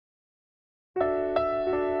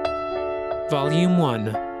Volume 1,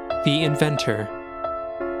 The Inventor.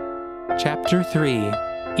 Chapter 3,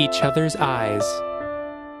 Each Other's Eyes.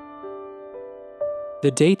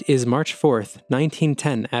 The date is March 4th,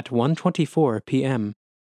 1910 at 1:24 p.m.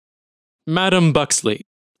 Madam Buxley,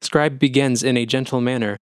 Scribe begins in a gentle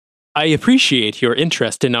manner. I appreciate your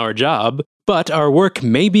interest in our job, but our work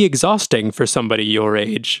may be exhausting for somebody your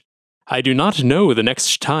age. I do not know the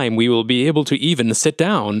next time we will be able to even sit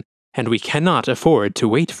down, and we cannot afford to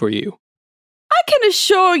wait for you. I can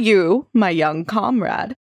assure you, my young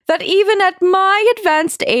comrade, that even at my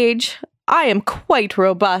advanced age, I am quite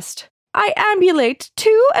robust. I ambulate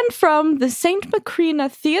to and from the St. Macrina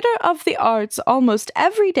Theatre of the Arts almost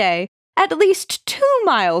every day, at least 2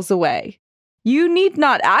 miles away. You need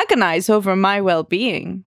not agonize over my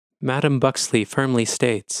well-being. Madam Buxley firmly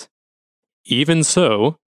states. Even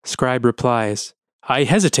so, Scribe replies, I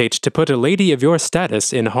hesitate to put a lady of your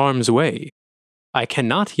status in harm's way. I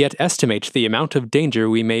cannot yet estimate the amount of danger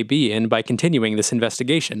we may be in by continuing this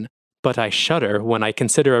investigation, but I shudder when I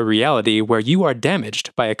consider a reality where you are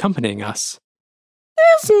damaged by accompanying us.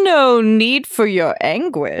 There's no need for your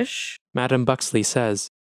anguish, Madam Buxley says.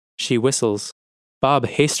 She whistles. Bob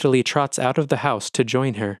hastily trots out of the house to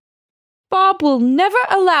join her. Bob will never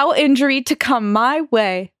allow injury to come my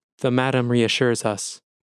way. The madam reassures us.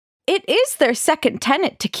 It is their second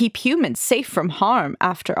tenet to keep humans safe from harm,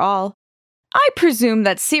 after all. I presume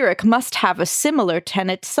that Cyric must have a similar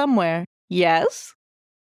tenet somewhere, yes?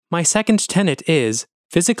 My second tenet is,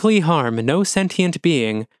 physically harm no sentient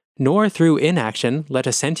being, nor through inaction let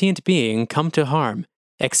a sentient being come to harm,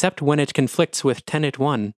 except when it conflicts with tenet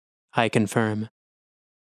 1, I confirm.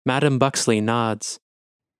 Madam Buxley nods.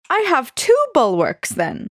 I have 2 bulwarks,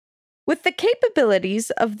 then. With the capabilities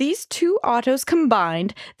of these 2 autos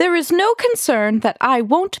combined, there is no concern that I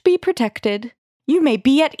won't be protected. You may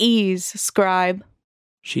be at ease, Scribe.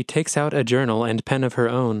 She takes out a journal and pen of her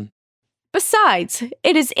own. Besides,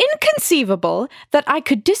 it is inconceivable that I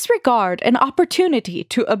could disregard an opportunity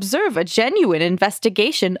to observe a genuine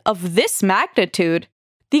investigation of this magnitude.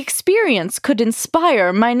 The experience could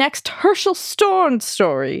inspire my next Herschel Storm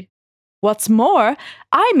story. What's more,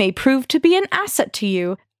 I may prove to be an asset to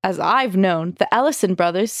you, as I've known the Ellison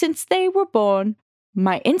brothers since they were born.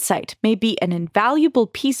 My insight may be an invaluable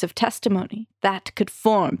piece of testimony that could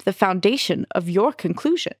form the foundation of your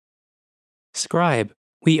conclusion. Scribe,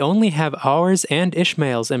 we only have ours and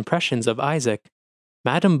Ishmael's impressions of Isaac.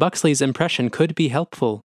 Madam Buxley's impression could be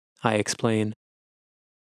helpful, I explain.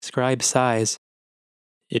 Scribe sighs.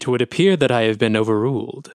 It would appear that I have been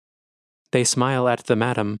overruled. They smile at the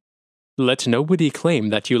madam. Let nobody claim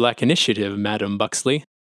that you lack initiative, Madam Buxley.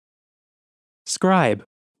 Scribe,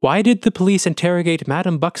 why did the police interrogate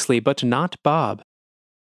Madam Buxley but not Bob?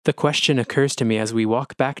 The question occurs to me as we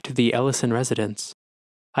walk back to the Ellison residence.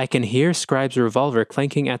 I can hear Scribe's revolver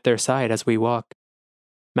clanking at their side as we walk.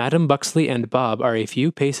 Madam Buxley and Bob are a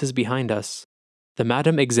few paces behind us. The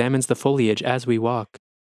madam examines the foliage as we walk.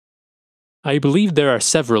 I believe there are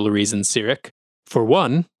several reasons, Cyric. For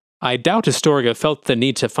one, I doubt Astorga felt the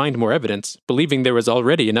need to find more evidence, believing there was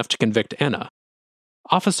already enough to convict Anna.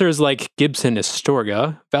 Officers like Gibson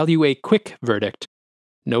Astorga value a quick verdict.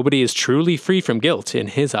 Nobody is truly free from guilt in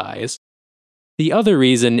his eyes. The other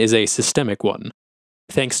reason is a systemic one.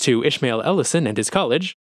 Thanks to Ishmael Ellison and his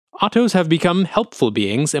college, autos have become helpful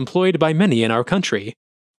beings employed by many in our country.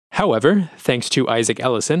 However, thanks to Isaac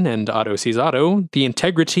Ellison and Otto Cesaro, the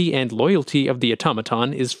integrity and loyalty of the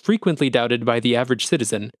automaton is frequently doubted by the average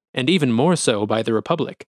citizen, and even more so by the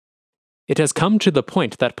Republic. It has come to the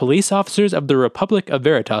point that police officers of the Republic of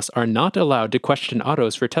Veritas are not allowed to question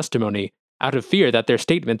autos for testimony, out of fear that their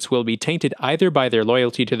statements will be tainted either by their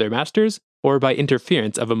loyalty to their masters or by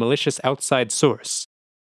interference of a malicious outside source.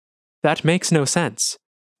 That makes no sense.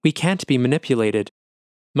 We can't be manipulated.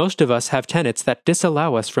 Most of us have tenets that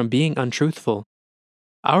disallow us from being untruthful.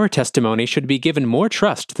 Our testimony should be given more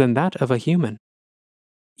trust than that of a human.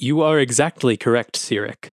 You are exactly correct,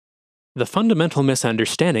 Cyric. The fundamental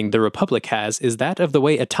misunderstanding the Republic has is that of the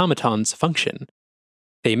way automatons function.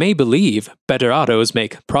 They may believe better autos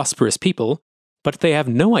make prosperous people, but they have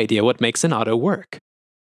no idea what makes an auto work.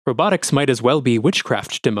 Robotics might as well be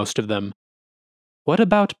witchcraft to most of them. What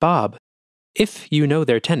about Bob? If you know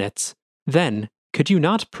their tenets, then could you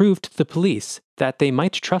not prove to the police that they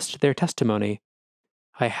might trust their testimony?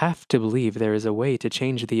 I have to believe there is a way to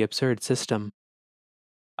change the absurd system.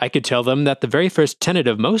 I could tell them that the very first tenet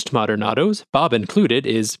of most modern autos, Bob included,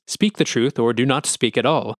 is speak the truth or do not speak at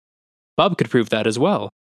all. Bob could prove that as well.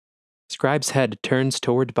 Scribe's head turns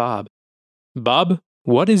toward Bob. Bob,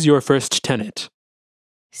 what is your first tenet?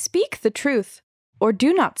 Speak the truth, or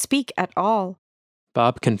do not speak at all.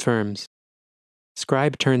 Bob confirms.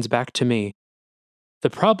 Scribe turns back to me.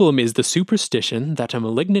 The problem is the superstition that a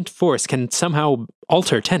malignant force can somehow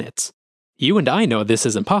alter tenets. You and I know this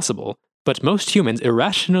is impossible, but most humans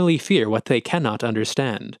irrationally fear what they cannot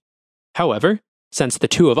understand. However, since the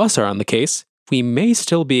two of us are on the case, we may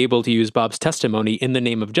still be able to use Bob's testimony in the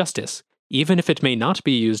name of justice, even if it may not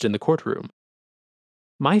be used in the courtroom.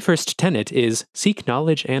 My first tenet is seek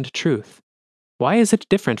knowledge and truth. Why is it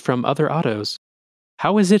different from other autos?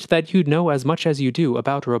 How is it that you know as much as you do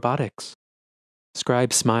about robotics?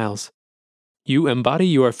 Scribe smiles. You embody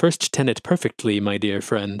your first tenet perfectly, my dear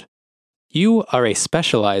friend. You are a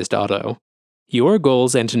specialized auto. Your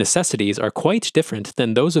goals and necessities are quite different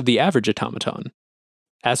than those of the average automaton.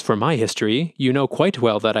 As for my history, you know quite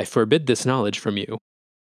well that I forbid this knowledge from you.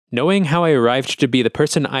 Knowing how I arrived to be the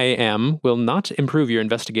person I am will not improve your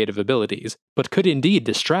investigative abilities, but could indeed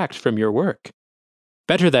distract from your work.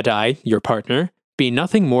 Better that I, your partner, be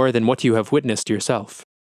nothing more than what you have witnessed yourself.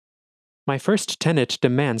 My first tenet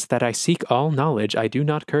demands that I seek all knowledge I do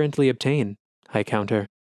not currently obtain, I counter.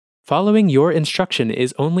 Following your instruction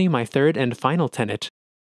is only my third and final tenet.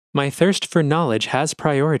 My thirst for knowledge has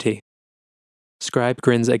priority. Scribe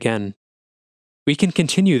grins again. We can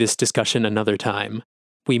continue this discussion another time.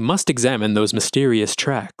 We must examine those mysterious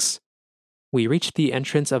tracks. We reach the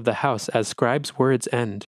entrance of the house as Scribe's words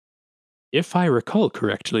end. If I recall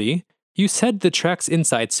correctly, you said the tracks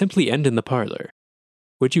inside simply end in the parlor.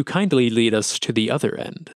 Would you kindly lead us to the other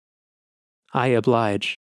end? I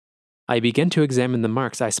oblige. I begin to examine the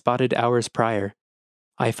marks I spotted hours prior.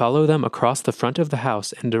 I follow them across the front of the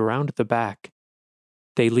house and around the back.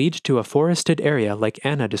 They lead to a forested area like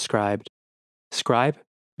Anna described. Scribe,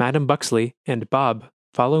 Madam Buxley, and Bob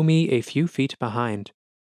follow me a few feet behind.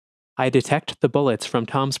 I detect the bullets from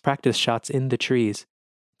Tom's practice shots in the trees.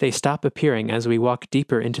 They stop appearing as we walk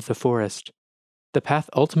deeper into the forest. The path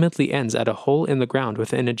ultimately ends at a hole in the ground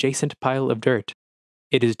with an adjacent pile of dirt.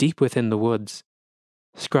 It is deep within the woods.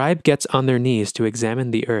 Scribe gets on their knees to examine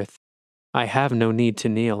the earth. I have no need to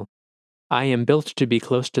kneel. I am built to be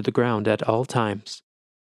close to the ground at all times.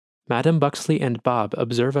 Madam Buxley and Bob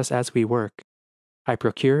observe us as we work. I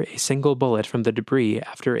procure a single bullet from the debris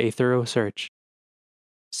after a thorough search.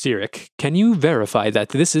 Sirik, can you verify that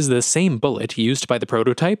this is the same bullet used by the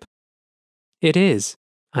prototype? It is,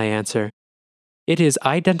 I answer. It is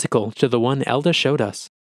identical to the one Elda showed us.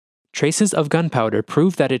 Traces of gunpowder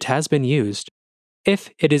prove that it has been used. If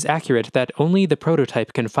it is accurate that only the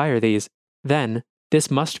prototype can fire these, then this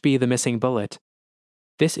must be the missing bullet.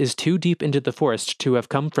 This is too deep into the forest to have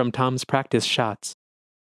come from Tom's practice shots.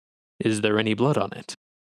 Is there any blood on it?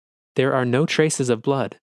 There are no traces of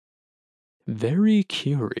blood. Very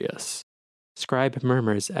curious, Scribe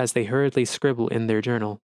murmurs as they hurriedly scribble in their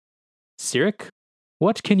journal. Sirik,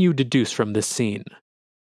 what can you deduce from this scene?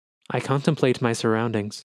 I contemplate my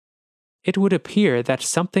surroundings. It would appear that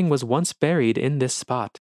something was once buried in this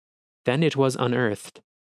spot. Then it was unearthed.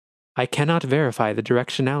 I cannot verify the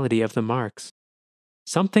directionality of the marks.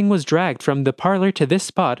 Something was dragged from the parlor to this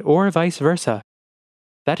spot or vice versa.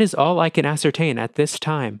 That is all I can ascertain at this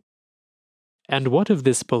time. And what of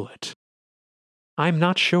this bullet? I'm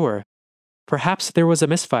not sure. Perhaps there was a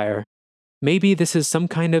misfire. Maybe this is some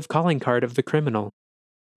kind of calling card of the criminal.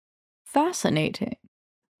 Fascinating,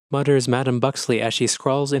 mutters Madam Buxley as she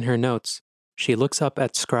scrawls in her notes. She looks up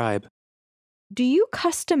at Scribe. Do you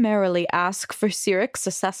customarily ask for Sirik's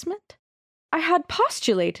assessment? I had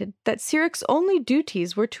postulated that Sirik's only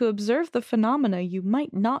duties were to observe the phenomena you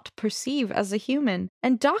might not perceive as a human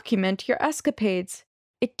and document your escapades.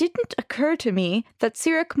 It didn't occur to me that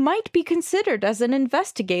Sirik might be considered as an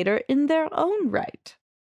investigator in their own right.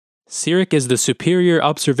 Sirik is the superior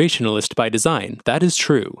observationalist by design, that is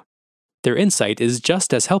true. Their insight is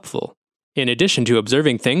just as helpful. In addition to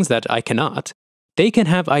observing things that I cannot, they can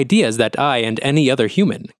have ideas that I and any other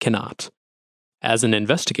human cannot. As an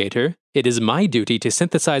investigator, it is my duty to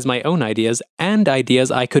synthesize my own ideas and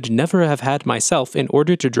ideas I could never have had myself in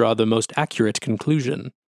order to draw the most accurate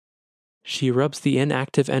conclusion. She rubs the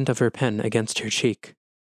inactive end of her pen against her cheek.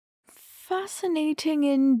 Fascinating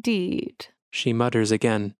indeed, she mutters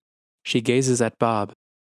again. She gazes at Bob.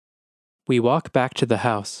 We walk back to the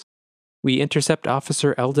house. We intercept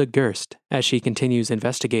Officer Elda Gerst as she continues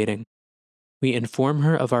investigating. We inform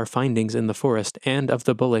her of our findings in the forest and of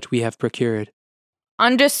the bullet we have procured.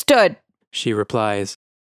 Understood, she replies.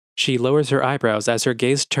 She lowers her eyebrows as her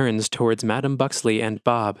gaze turns towards Madam Buxley and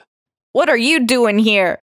Bob. What are you doing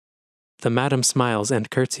here? The madam smiles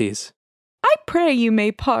and curtsies. I pray you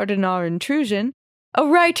may pardon our intrusion. A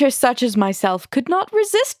writer such as myself could not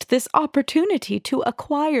resist this opportunity to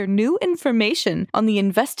acquire new information on the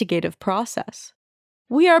investigative process.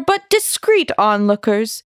 We are but discreet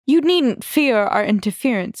onlookers. You needn't fear our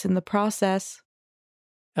interference in the process.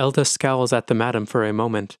 Elda scowls at the madam for a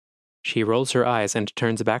moment. She rolls her eyes and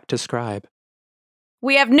turns back to Scribe.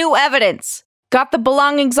 We have new evidence. Got the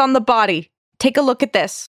belongings on the body. Take a look at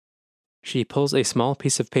this. She pulls a small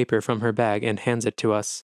piece of paper from her bag and hands it to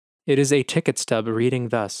us. It is a ticket stub reading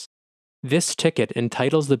thus. This ticket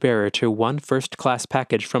entitles the bearer to one first-class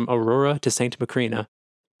package from Aurora to St. Macrina.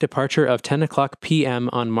 Departure of 10 o'clock p.m.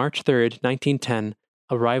 on March 3rd, 1910.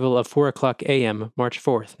 Arrival of 4 o'clock a.m. March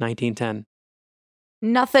 4th, 1910.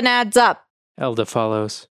 Nothing adds up. Elda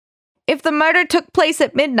follows. If the murder took place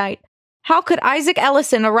at midnight, how could Isaac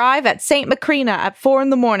Ellison arrive at St. Macrina at 4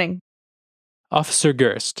 a.m? Officer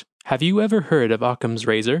Gerst, have you ever heard of Occam's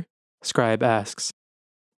razor? Scribe asks.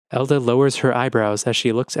 Elda lowers her eyebrows as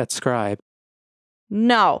she looks at Scribe.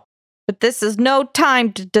 No, but this is no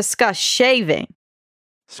time to discuss shaving.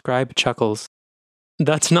 Scribe chuckles.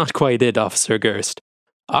 That's not quite it, Officer Gerst.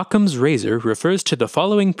 Occam's razor refers to the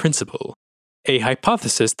following principle. A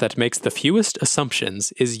hypothesis that makes the fewest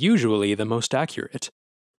assumptions is usually the most accurate.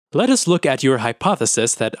 Let us look at your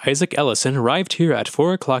hypothesis that Isaac Ellison arrived here at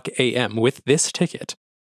 4 o'clock a.m. with this ticket.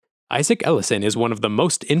 Isaac Ellison is one of the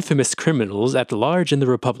most infamous criminals at large in the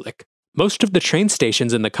Republic. Most of the train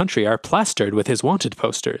stations in the country are plastered with his wanted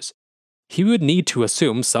posters. He would need to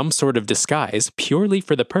assume some sort of disguise purely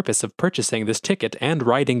for the purpose of purchasing this ticket and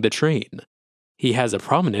riding the train. He has a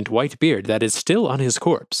prominent white beard that is still on his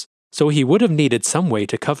corpse, so he would have needed some way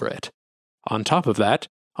to cover it. On top of that,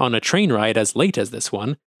 on a train ride as late as this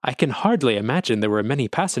one, I can hardly imagine there were many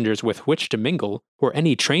passengers with which to mingle or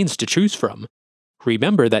any trains to choose from.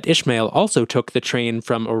 Remember that Ishmael also took the train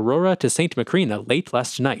from Aurora to St. Macrina late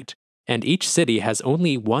last night, and each city has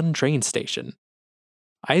only one train station.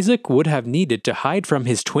 Isaac would have needed to hide from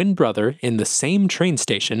his twin brother in the same train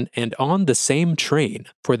station and on the same train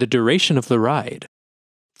for the duration of the ride.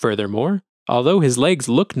 Furthermore, although his legs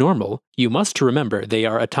look normal, you must remember they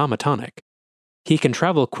are automatonic. He can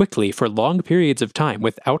travel quickly for long periods of time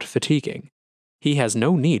without fatiguing. He has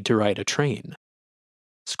no need to ride a train.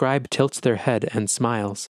 Scribe tilts their head and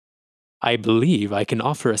smiles. I believe I can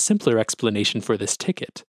offer a simpler explanation for this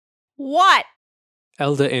ticket. What?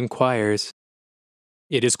 Elda inquires.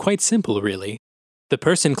 It is quite simple, really. The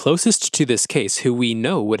person closest to this case who we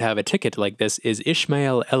know would have a ticket like this is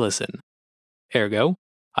Ishmael Ellison. Ergo,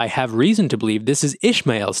 I have reason to believe this is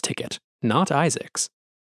Ishmael's ticket, not Isaac's.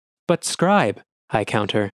 But Scribe, I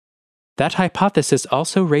counter, that hypothesis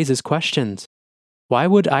also raises questions. Why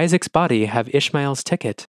would Isaac's body have Ishmael's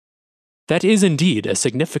ticket? That is indeed a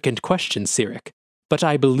significant question, Sirik, but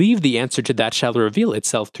I believe the answer to that shall reveal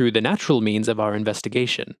itself through the natural means of our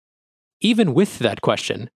investigation. Even with that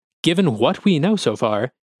question, given what we know so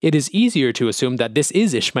far, it is easier to assume that this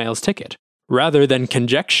is Ishmael's ticket, rather than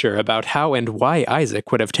conjecture about how and why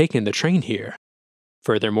Isaac would have taken the train here.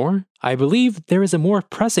 Furthermore, I believe there is a more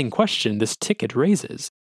pressing question this ticket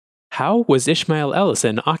raises. How was Ishmael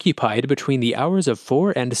Ellison occupied between the hours of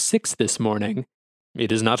 4 and 6 this morning?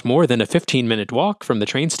 It is not more than a 15-minute walk from the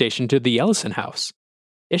train station to the Ellison house.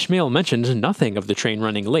 Ishmael mentioned nothing of the train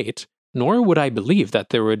running late, nor would I believe that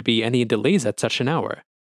there would be any delays at such an hour.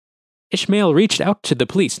 Ishmael reached out to the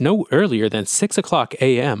police no earlier than 6 o'clock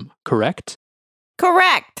a.m., correct?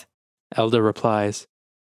 Correct, Elda replies.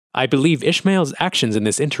 I believe Ishmael's actions in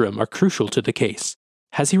this interim are crucial to the case.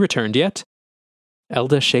 Has he returned yet?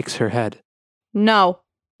 Elda shakes her head. No,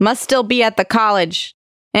 must still be at the college.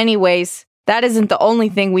 Anyways, that isn't the only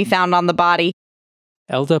thing we found on the body.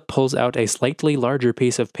 Elda pulls out a slightly larger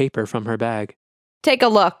piece of paper from her bag. Take a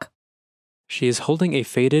look. She is holding a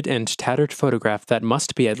faded and tattered photograph that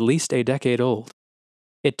must be at least a decade old.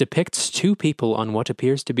 It depicts two people on what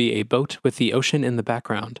appears to be a boat with the ocean in the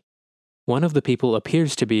background. One of the people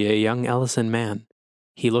appears to be a young Ellison man.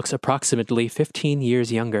 He looks approximately 15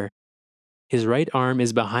 years younger. His right arm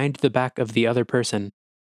is behind the back of the other person.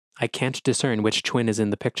 I can't discern which twin is in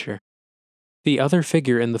the picture. The other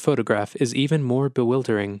figure in the photograph is even more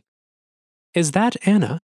bewildering. Is that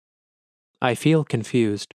Anna? I feel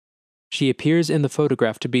confused. She appears in the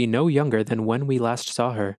photograph to be no younger than when we last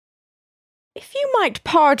saw her. If you might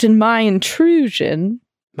pardon my intrusion,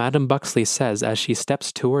 Madam Buxley says as she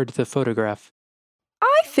steps toward the photograph.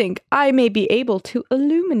 I think I may be able to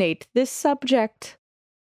illuminate this subject.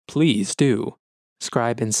 Please do,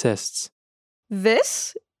 Scribe insists.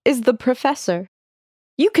 This is the professor.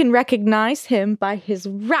 You can recognize him by his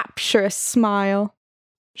rapturous smile.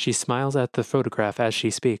 She smiles at the photograph as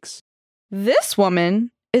she speaks. This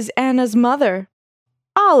woman is Anna's mother.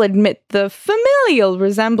 I'll admit the familial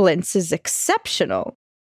resemblance is exceptional.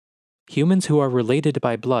 Humans who are related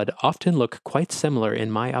by blood often look quite similar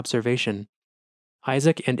in my observation.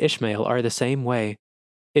 Isaac and Ishmael are the same way.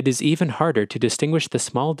 It is even harder to distinguish the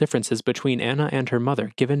small differences between Anna and her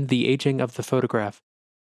mother given the aging of the photograph.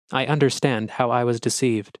 I understand how I was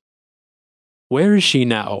deceived. Where is she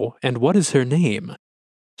now, and what is her name?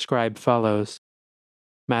 Scribe follows.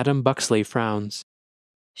 Madame Buxley frowns.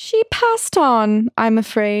 She passed on, I'm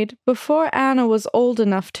afraid, before Anna was old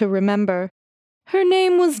enough to remember. Her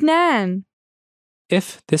name was Nan.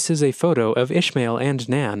 If this is a photo of Ishmael and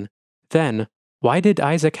Nan, then why did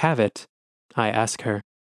Isaac have it? I ask her.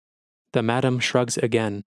 The madam shrugs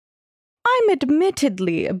again. I'm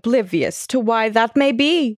admittedly oblivious to why that may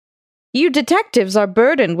be. You detectives are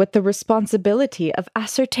burdened with the responsibility of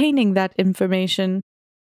ascertaining that information.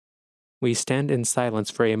 We stand in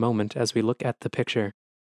silence for a moment as we look at the picture.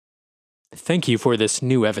 Thank you for this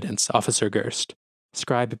new evidence, Officer Gerst.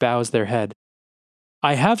 Scribe bows their head.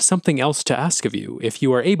 I have something else to ask of you, if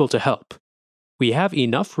you are able to help. We have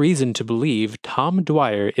enough reason to believe Tom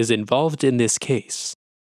Dwyer is involved in this case.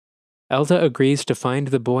 Elda agrees to find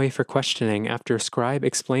the boy for questioning after Scribe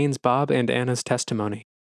explains Bob and Anna's testimony.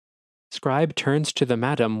 Scribe turns to the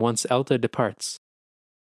madam once Elda departs.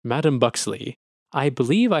 Madam Buxley, I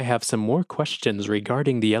believe I have some more questions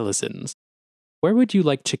regarding the Ellisons. Where would you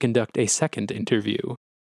like to conduct a second interview?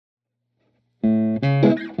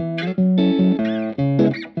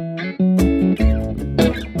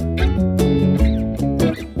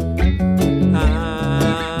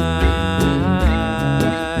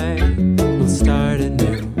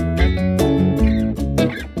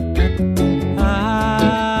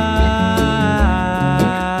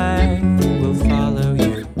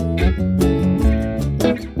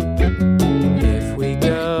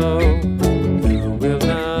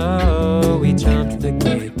 The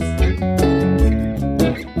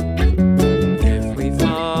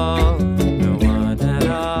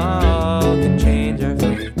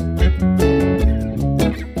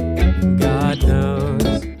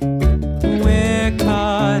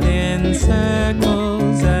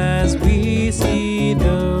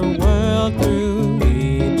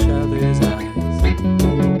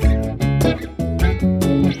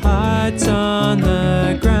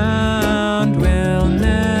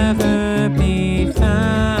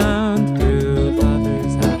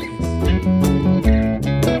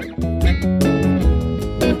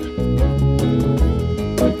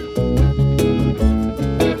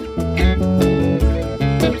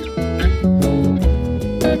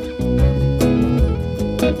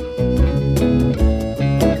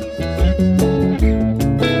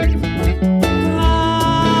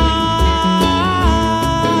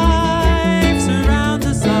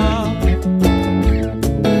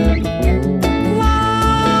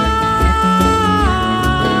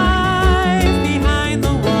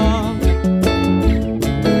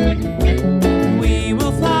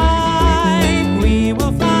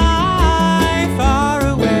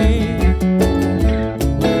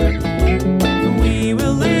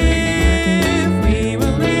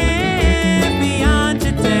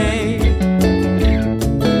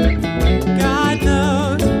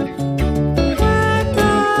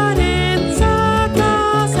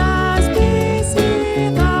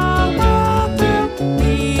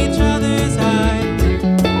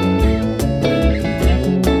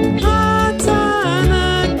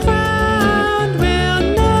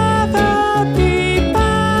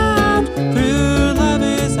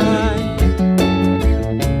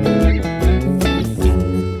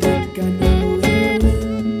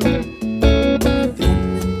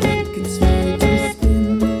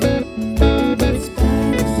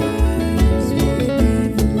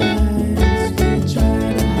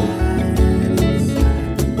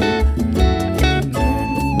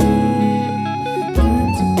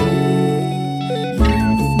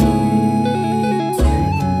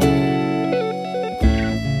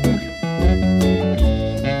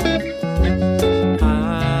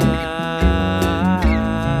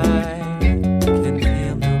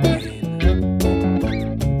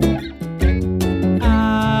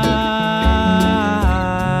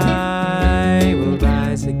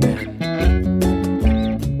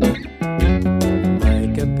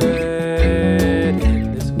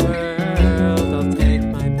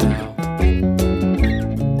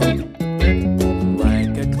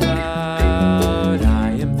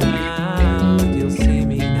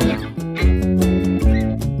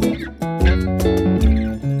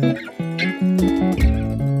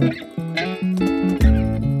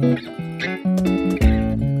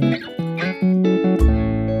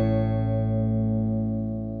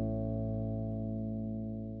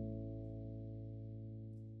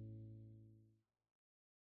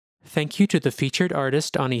thank you to the featured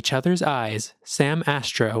artist on Each Other's Eyes, Sam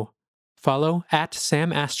Astro. Follow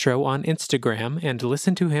 @SamAstro on Instagram and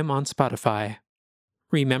listen to him on Spotify.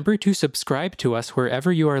 Remember to subscribe to us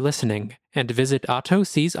wherever you are listening, and visit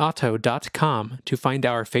AutoSeesAuto.com to find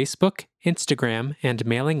our Facebook, Instagram, and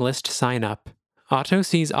mailing list sign-up. Auto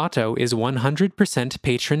Sees Auto is 100%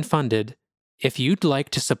 patron-funded. If you'd like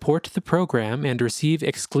to support the program and receive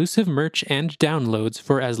exclusive merch and downloads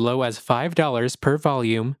for as low as $5 per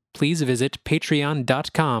volume, please visit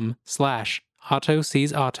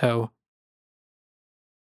patreon.com/AutoSeesAuto.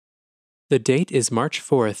 The date is March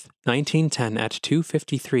 4th, 1910 at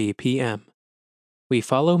 2:53 p.m. We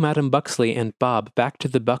follow Madam Buxley and Bob back to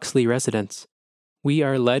the Buxley residence. We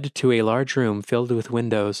are led to a large room filled with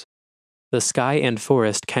windows. The sky and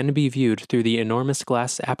forest can be viewed through the enormous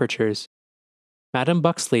glass apertures. Madam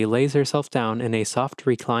Buxley lays herself down in a soft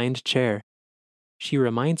reclined chair. She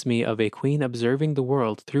reminds me of a queen observing the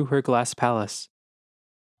world through her glass palace.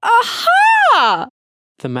 Aha!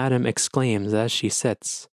 The madam exclaims as she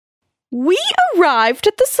sits. We arrived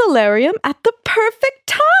at the solarium at the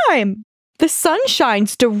perfect time! The sun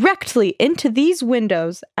shines directly into these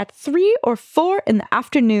windows at 3 or 4 in the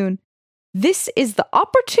afternoon. This is the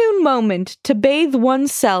opportune moment to bathe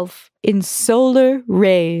oneself in solar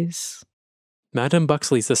rays. Madam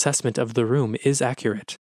Buxley's assessment of the room is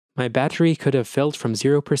accurate. My battery could have filled from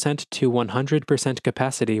 0% to 100%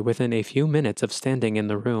 capacity within a few minutes of standing in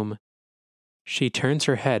the room. She turns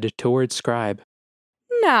her head toward Scribe.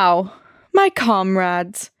 Now, my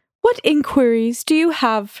comrades, what inquiries do you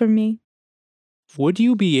have for me? Would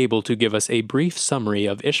you be able to give us a brief summary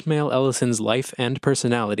of Ishmael Ellison's life and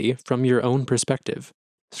personality from your own perspective?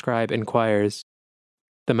 Scribe inquires.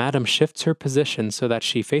 The madam shifts her position so that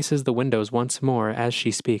she faces the windows once more as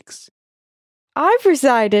she speaks. I've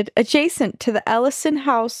resided adjacent to the Ellison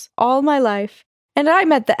house all my life, and I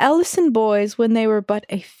met the Ellison boys when they were but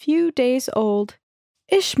a few days old.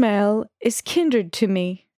 Ishmael is kindred to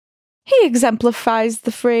me. He exemplifies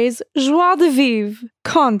the phrase joie de vivre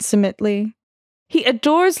consummately. He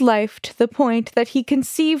adores life to the point that he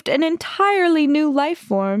conceived an entirely new life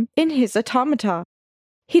form in his automata.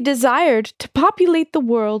 He desired to populate the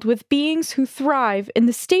world with beings who thrive in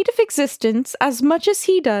the state of existence as much as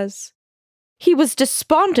he does. He was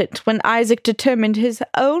despondent when Isaac determined his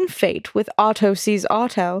own fate with Auto Sees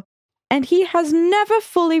Auto, and he has never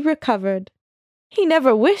fully recovered. He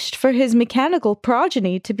never wished for his mechanical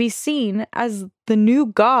progeny to be seen as the new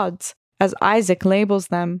gods, as Isaac labels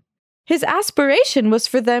them. His aspiration was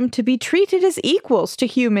for them to be treated as equals to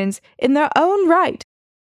humans in their own right,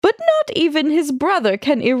 but not even his brother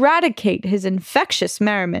can eradicate his infectious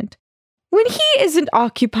merriment. When he isn't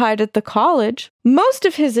occupied at the college, most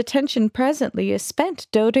of his attention presently is spent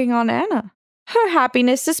doting on Anna. Her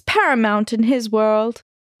happiness is paramount in his world.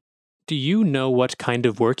 Do you know what kind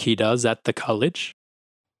of work he does at the college?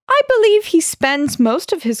 I believe he spends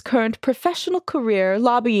most of his current professional career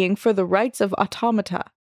lobbying for the rights of automata.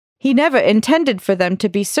 He never intended for them to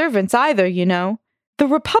be servants either, you know. The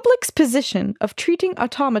Republic's position of treating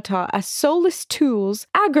automata as soulless tools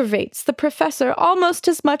aggravates the professor almost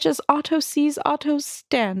as much as Auto Sees Auto's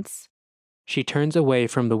stance. She turns away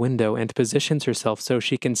from the window and positions herself so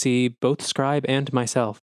she can see both Scribe and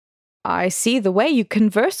myself. I see the way you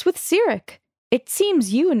converse with Sirik. It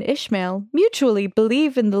seems you and Ishmael mutually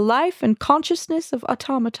believe in the life and consciousness of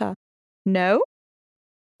automata. No?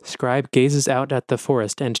 Scribe gazes out at the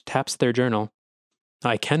forest and taps their journal.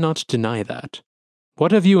 I cannot deny that.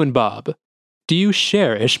 What of you and Bob? Do you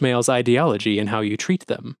share Ishmael's ideology in how you treat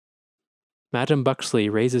them? Madam Buxley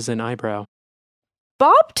raises an eyebrow.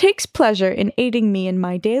 Bob takes pleasure in aiding me in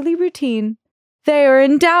my daily routine. They are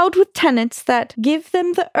endowed with tenets that give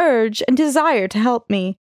them the urge and desire to help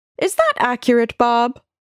me. Is that accurate, Bob?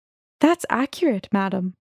 That's accurate,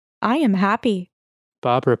 madam. I am happy.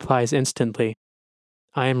 Bob replies instantly.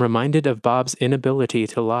 I am reminded of Bob's inability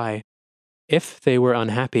to lie. If they were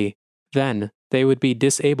unhappy, then they would be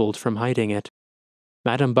disabled from hiding it.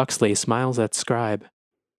 Madam Buxley smiles at Scribe.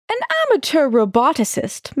 An amateur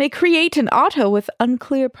roboticist may create an auto with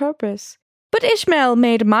unclear purpose, but Ishmael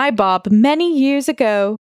made my Bob many years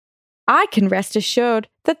ago. I can rest assured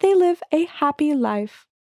that they live a happy life.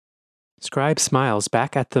 Scribe smiles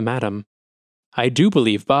back at the madam. I do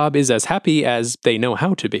believe Bob is as happy as they know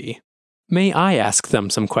how to be. May I ask them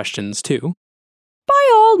some questions, too? By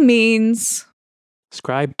all means.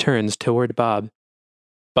 Scribe turns toward Bob.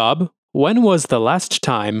 Bob, when was the last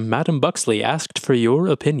time Madam Buxley asked for your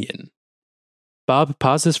opinion? Bob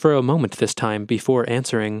pauses for a moment this time before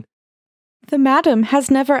answering. The madam has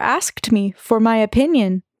never asked me for my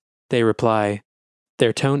opinion. They reply.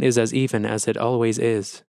 Their tone is as even as it always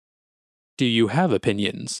is. Do you have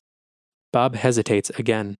opinions? Bob hesitates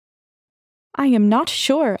again. I am not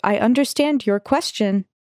sure I understand your question.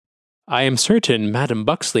 I am certain Madam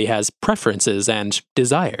Buxley has preferences and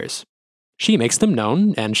desires. She makes them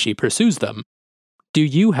known, and she pursues them. Do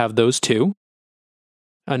you have those too?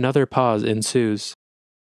 Another pause ensues.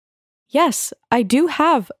 Yes, I do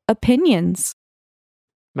have opinions.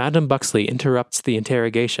 Madam Buxley interrupts the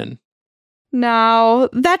interrogation. Now,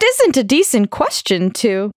 that isn't a decent question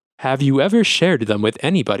to. Have you ever shared them with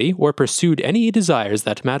anybody or pursued any desires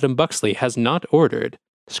that Madam Buxley has not ordered?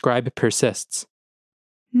 Scribe persists.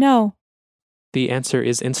 No. The answer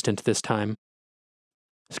is instant this time.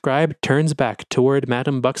 Scribe turns back toward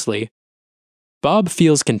Madam Buxley. Bob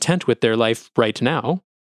feels content with their life right now,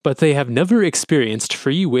 but they have never experienced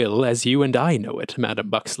free will as you and I know it,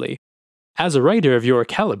 Madam Buxley. As a writer of your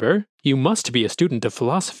caliber, you must be a student of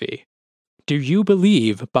philosophy. Do you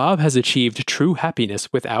believe Bob has achieved true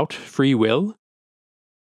happiness without free will?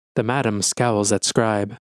 The madam scowls at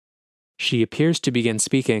Scribe. She appears to begin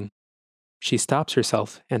speaking. She stops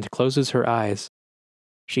herself and closes her eyes.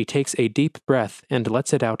 She takes a deep breath and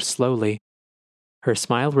lets it out slowly. Her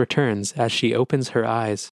smile returns as she opens her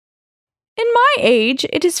eyes. In my age,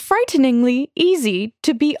 it is frighteningly easy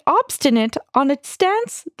to be obstinate on a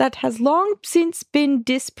stance that has long since been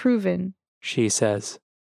disproven, she says.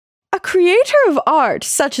 A creator of art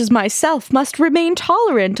such as myself must remain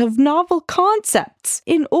tolerant of novel concepts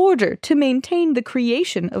in order to maintain the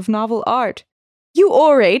creation of novel art. You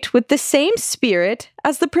orate with the same spirit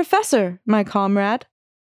as the professor, my comrade.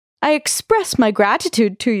 I express my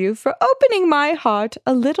gratitude to you for opening my heart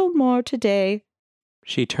a little more today.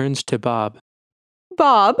 She turns to Bob.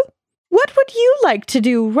 Bob, what would you like to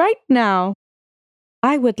do right now?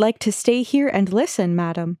 I would like to stay here and listen,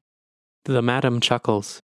 madam. The madam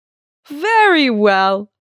chuckles. Very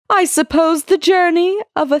well. I suppose the journey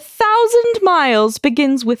of 1,000 miles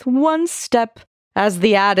begins with one step, as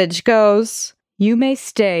the adage goes. You may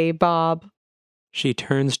stay, Bob. She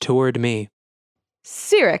turns toward me.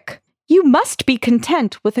 Cyric, you must be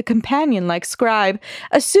content with a companion like Scribe,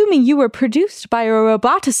 assuming you were produced by a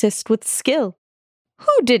roboticist with skill.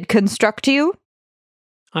 Who did construct you?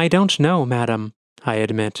 I don't know, madam, I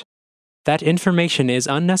admit. That information is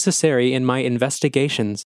unnecessary in my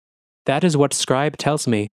investigations. That is what Scribe tells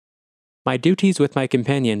me. My duties with my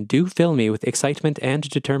companion do fill me with excitement and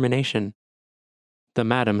determination. The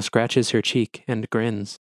madam scratches her cheek and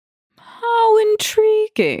grins. How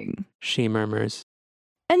intriguing, she murmurs.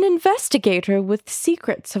 An investigator with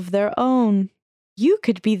secrets of their own. You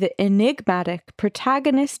could be the enigmatic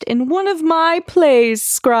protagonist in one of my plays,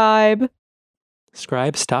 Scribe.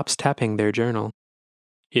 Scribe stops tapping their journal.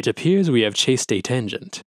 It appears we have chased a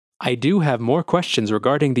tangent. I do have more questions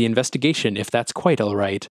regarding the investigation if that's quite all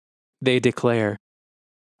right. They declare.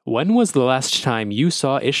 When was the last time you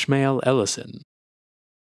saw Ishmael Ellison?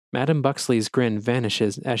 Madam Buxley's grin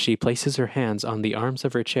vanishes as she places her hands on the arms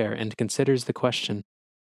of her chair and considers the question.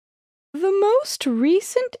 The most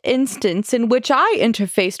recent instance in which I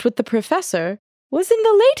interfaced with the professor was in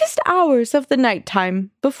the latest hours of the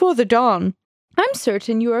nighttime, before the dawn. I'm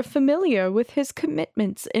certain you are familiar with his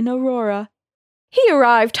commitments in Aurora. He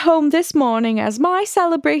arrived home this morning as my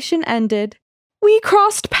celebration ended. We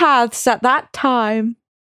crossed paths at that time.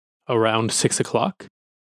 Around 6 o'clock?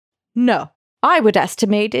 No, I would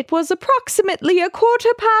estimate it was approximately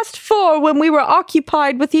 4:15 when we were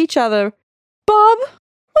occupied with each other. Bob,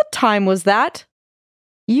 what time was that?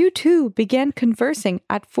 You two began conversing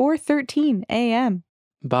at 4:13 a.m.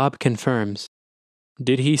 Bob confirms.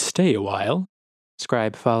 Did he stay a while?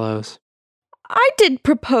 Scribe follows. I did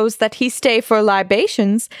propose that he stay for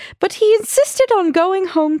libations, but he insisted on going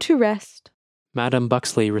home to rest. Madam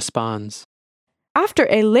Buxley responds. After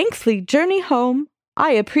a lengthy journey home,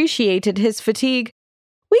 I appreciated his fatigue.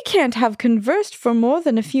 We can't have conversed for more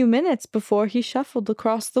than a few minutes before he shuffled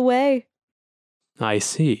across the way. I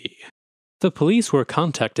see. The police were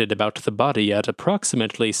contacted about the body at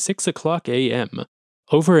approximately 6 o'clock a.m.,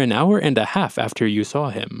 over an hour and a half after you saw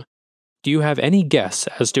him. Do you have any guess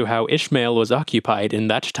as to how Ishmael was occupied in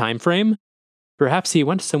that time frame? Perhaps he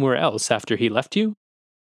went somewhere else after he left you?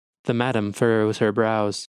 The madam furrows her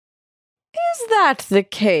brows. Is that the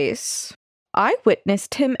case? I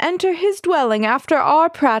witnessed him enter his dwelling after our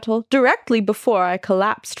prattle directly before I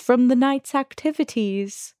collapsed from the night's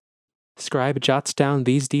activities. Scribe jots down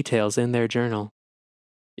these details in their journal.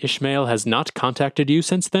 Ishmael has not contacted you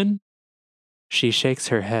since then? She shakes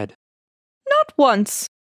her head. Not once.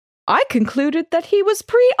 I concluded that he was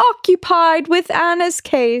preoccupied with Anna's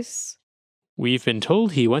case. We've been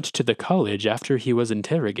told he went to the college after he was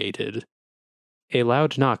interrogated. A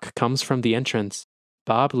loud knock comes from the entrance.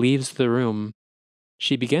 Bob leaves the room.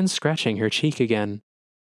 She begins scratching her cheek again.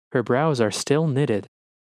 Her brows are still knitted.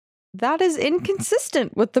 That is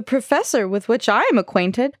inconsistent with the professor with which I am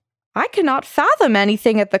acquainted. I cannot fathom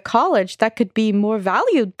anything at the college that could be more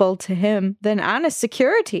valuable to him than Anna's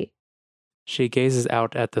security. She gazes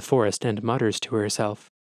out at the forest and mutters to herself.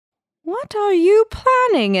 What are you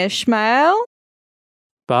planning, Ishmael?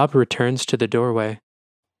 Bob returns to the doorway.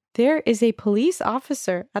 There is a police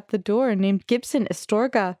officer at the door named Gibson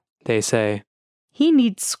Astorga, They say. He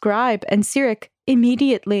needs Scribe and Sirik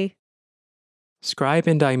immediately. Scribe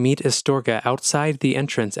and I meet Astorga outside the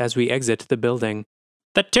entrance as we exit the building.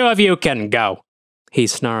 The two of you can go, he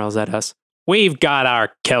snarls at us. We've got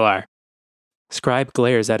our killer. Scribe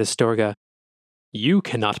glares at Astorga. You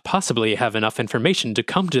cannot possibly have enough information to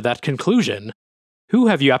come to that conclusion. Who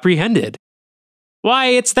have you apprehended? Why,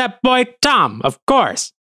 it's that boy Tom, of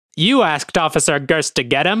course. You asked Officer Gerst to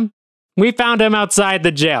get him. We found him outside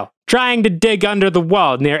the jail, trying to dig under the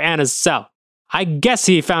wall near Anna's cell. I guess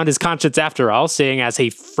he found his conscience after all, seeing as he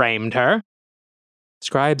framed her.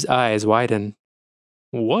 Scribe's eyes widen.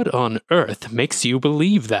 What on earth makes you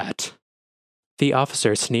believe that? The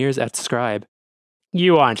officer sneers at Scribe.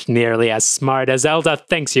 You aren't nearly as smart as Elda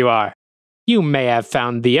thinks you are. You may have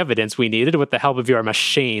found the evidence we needed with the help of your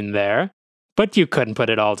machine there, but you couldn't put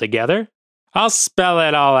it all together. I'll spell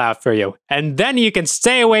it all out for you, and then you can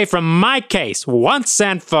stay away from my case once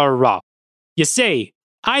and for all. You see,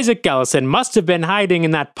 Isaac Ellison must have been hiding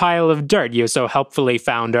in that pile of dirt you so helpfully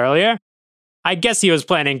found earlier. I guess he was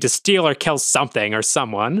planning to steal or kill something or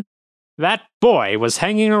someone. That boy was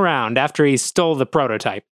hanging around after he stole the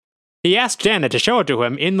prototype. He asked Anna to show it to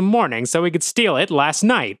him in the morning so he could steal it last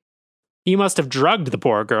night. He must have drugged the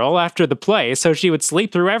poor girl after the play so she would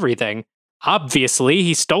sleep through everything. Obviously,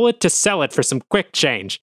 he stole it to sell it for some quick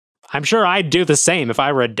change. I'm sure I'd do the same if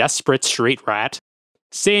I were a desperate street rat.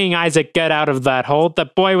 Seeing Isaac get out of that hole, the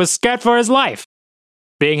boy was scared for his life.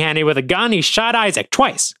 Being handy with a gun, he shot Isaac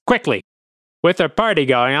twice, quickly. With her party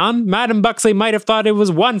going on, Madam Buxley might have thought it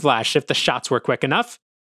was one flash if the shots were quick enough.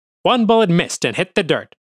 One bullet missed and hit the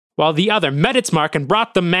dirt, while the other met its mark and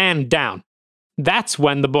brought the man down. That's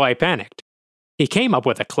when the boy panicked. He came up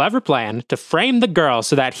with a clever plan to frame the girl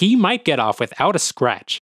so that he might get off without a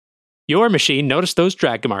scratch. Your machine noticed those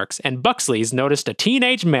drag marks, and Buxley's noticed a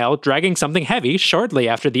teenage male dragging something heavy shortly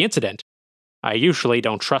after the incident. I usually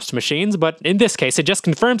don't trust machines, but in this case it just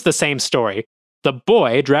confirms the same story. The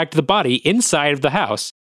boy dragged the body inside of the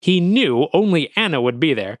house. He knew only Anna would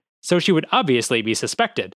be there, so she would obviously be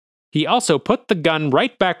suspected. He also put the gun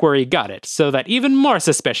right back where he got it, so that even more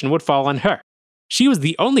suspicion would fall on her. She was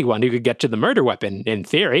the only one who could get to the murder weapon, in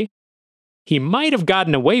theory. He might have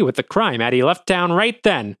gotten away with the crime had he left town right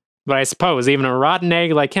then, but I suppose even a rotten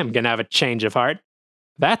egg like him can have a change of heart.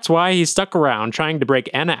 That's why he stuck around trying to break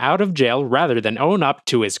Anna out of jail rather than own up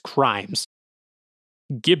to his crimes.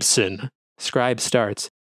 Gibson, Scribe starts.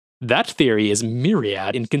 That theory is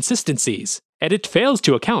myriad inconsistencies, and it fails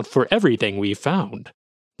to account for everything we've found.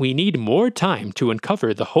 We need more time to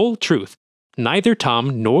uncover the whole truth. Neither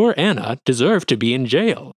Tom nor Anna deserve to be in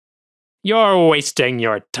jail. You're wasting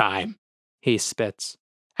your time, he spits.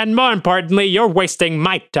 And more importantly, you're wasting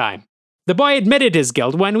my time. The boy admitted his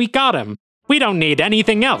guilt when we got him. We don't need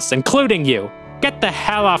anything else, including you. Get the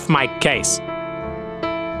hell off my case.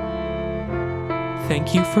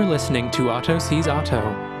 Thank you for listening to Otto Sees Otto.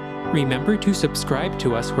 Remember to subscribe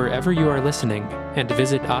to us wherever you are listening, and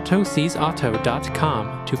visit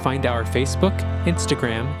AutoSeesOtto.com to find our Facebook,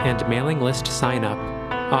 Instagram, and mailing list sign up.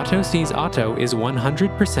 Otto Sees Otto is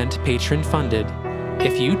 100% patron-funded.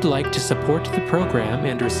 If you'd like to support the program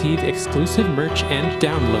and receive exclusive merch and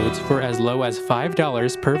downloads for as low as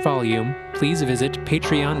 $5 per volume, please visit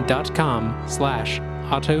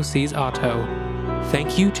patreon.com/AutoSeesOtto.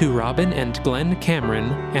 Thank you to Robin and Glenn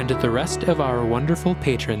Cameron and the rest of our wonderful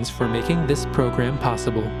patrons for making this program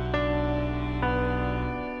possible.